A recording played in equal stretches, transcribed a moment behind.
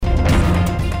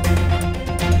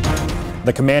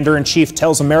The commander-in-chief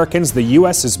tells Americans the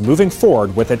U.S. is moving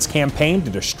forward with its campaign to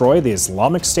destroy the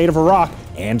Islamic State of Iraq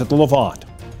and the Levant.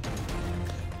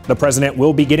 The president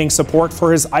will be getting support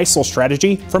for his ISIL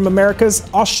strategy from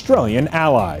America's Australian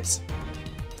allies.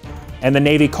 And the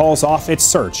Navy calls off its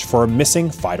search for a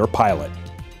missing fighter pilot.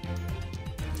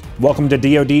 Welcome to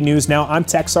DoD News Now. I'm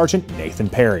Tech Sergeant Nathan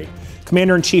Perry.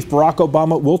 Commander-in-Chief Barack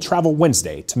Obama will travel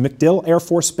Wednesday to MacDill Air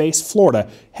Force Base, Florida,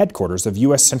 headquarters of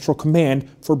U.S. Central Command,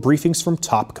 for briefings from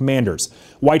top commanders.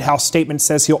 White House statement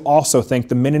says he'll also thank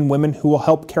the men and women who will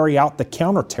help carry out the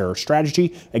counter-terror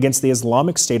strategy against the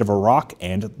Islamic State of Iraq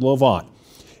and the Levant.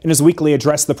 In his weekly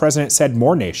address, the president said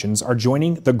more nations are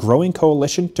joining the growing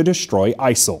coalition to destroy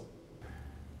ISIL.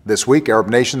 This week, Arab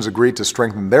nations agreed to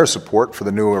strengthen their support for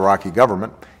the new Iraqi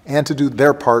government and to do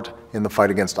their part in the fight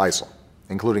against ISIL,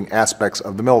 including aspects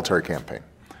of the military campaign.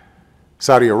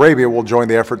 Saudi Arabia will join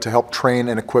the effort to help train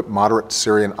and equip moderate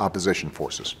Syrian opposition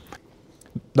forces.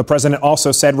 The president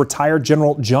also said retired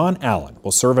General John Allen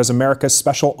will serve as America's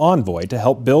special envoy to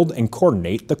help build and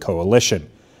coordinate the coalition.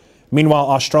 Meanwhile,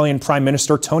 Australian Prime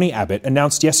Minister Tony Abbott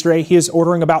announced yesterday he is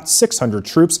ordering about 600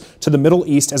 troops to the Middle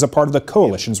East as a part of the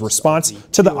coalition's response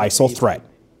to the ISIL threat.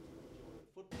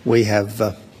 We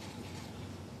have,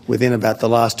 within about the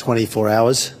last 24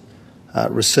 hours,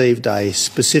 received a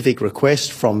specific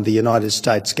request from the United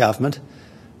States government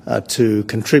to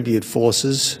contribute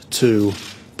forces to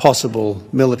possible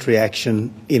military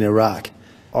action in Iraq.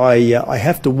 I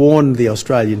have to warn the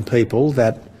Australian people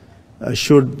that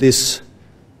should this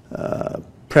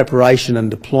preparation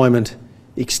and deployment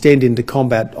extend into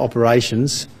combat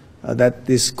operations, that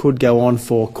this could go on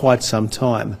for quite some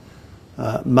time,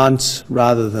 months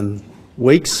rather than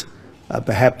weeks,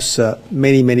 perhaps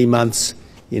many, many months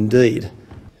indeed.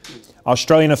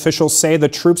 Australian officials say the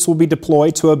troops will be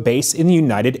deployed to a base in the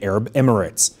United Arab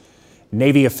Emirates.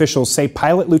 Navy officials say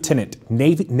Pilot Lieutenant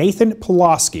Nathan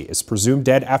Pulaski is presumed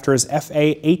dead after his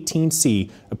FA-18C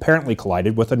apparently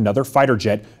collided with another fighter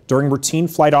jet during routine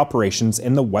flight operations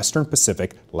in the Western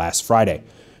Pacific last Friday.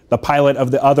 The pilot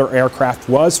of the other aircraft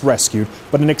was rescued,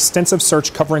 but an extensive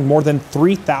search covering more than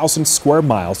 3,000 square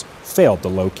miles failed to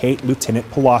locate Lieutenant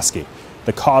Pulaski.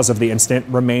 The cause of the incident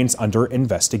remains under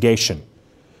investigation.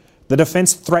 The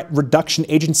Defense Threat Reduction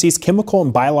Agency's Chemical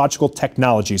and Biological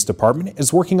Technologies Department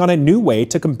is working on a new way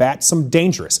to combat some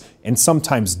dangerous and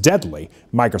sometimes deadly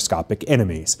microscopic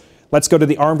enemies. Let's go to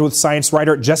the Armed with Science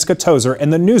writer Jessica Tozer in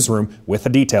the newsroom with the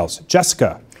details.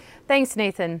 Jessica. Thanks,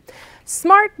 Nathan.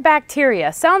 Smart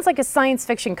bacteria sounds like a science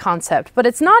fiction concept, but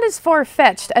it's not as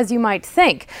far-fetched as you might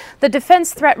think. The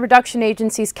Defense Threat Reduction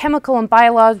Agency's Chemical and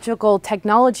Biological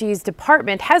Technologies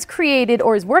Department has created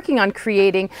or is working on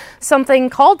creating something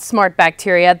called smart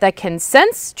bacteria that can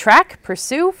sense, track,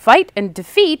 pursue, fight, and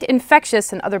defeat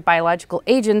infectious and other biological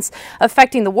agents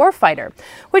affecting the warfighter,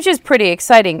 which is pretty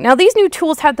exciting. Now, these new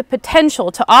tools have the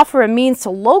potential to offer a means to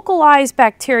localize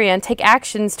bacteria and take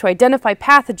actions to identify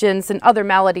pathogens and other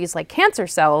maladies like cancer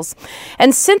cells,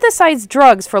 and synthesize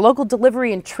drugs for local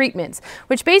delivery and treatments,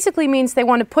 which basically means they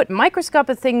want to put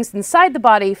microscopic things inside the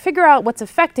body, figure out what's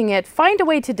affecting it, find a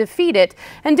way to defeat it,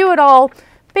 and do it all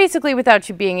basically without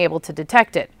you being able to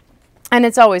detect it. And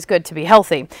it's always good to be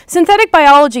healthy. Synthetic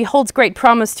biology holds great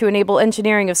promise to enable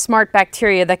engineering of smart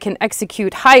bacteria that can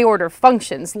execute high-order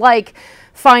functions like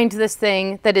find this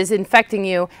thing that is infecting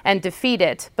you and defeat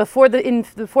it before the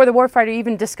warfighter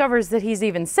even discovers that he's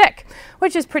even sick,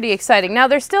 which is pretty exciting. Now,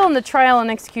 they're still in the trial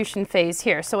and execution phase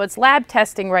here, so it's lab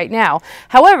testing right now.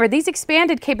 However, these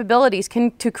expanded capabilities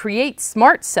to create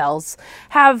smart cells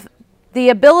have the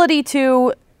ability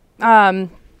to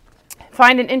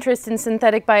find an interest in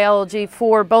synthetic biology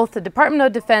for both the Department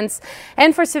of Defense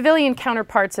and for civilian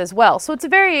counterparts as well. So it's a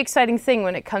very exciting thing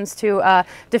when it comes to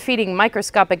defeating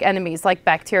microscopic enemies like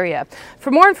bacteria.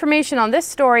 For more information on this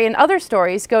story and other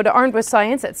stories, go to Armed with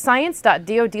Science at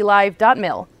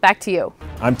science.dodlive.mil. Back to you.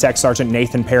 I'm Tech Sergeant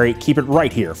Nathan Perry. Keep it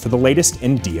right here for the latest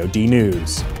in DoD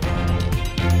News.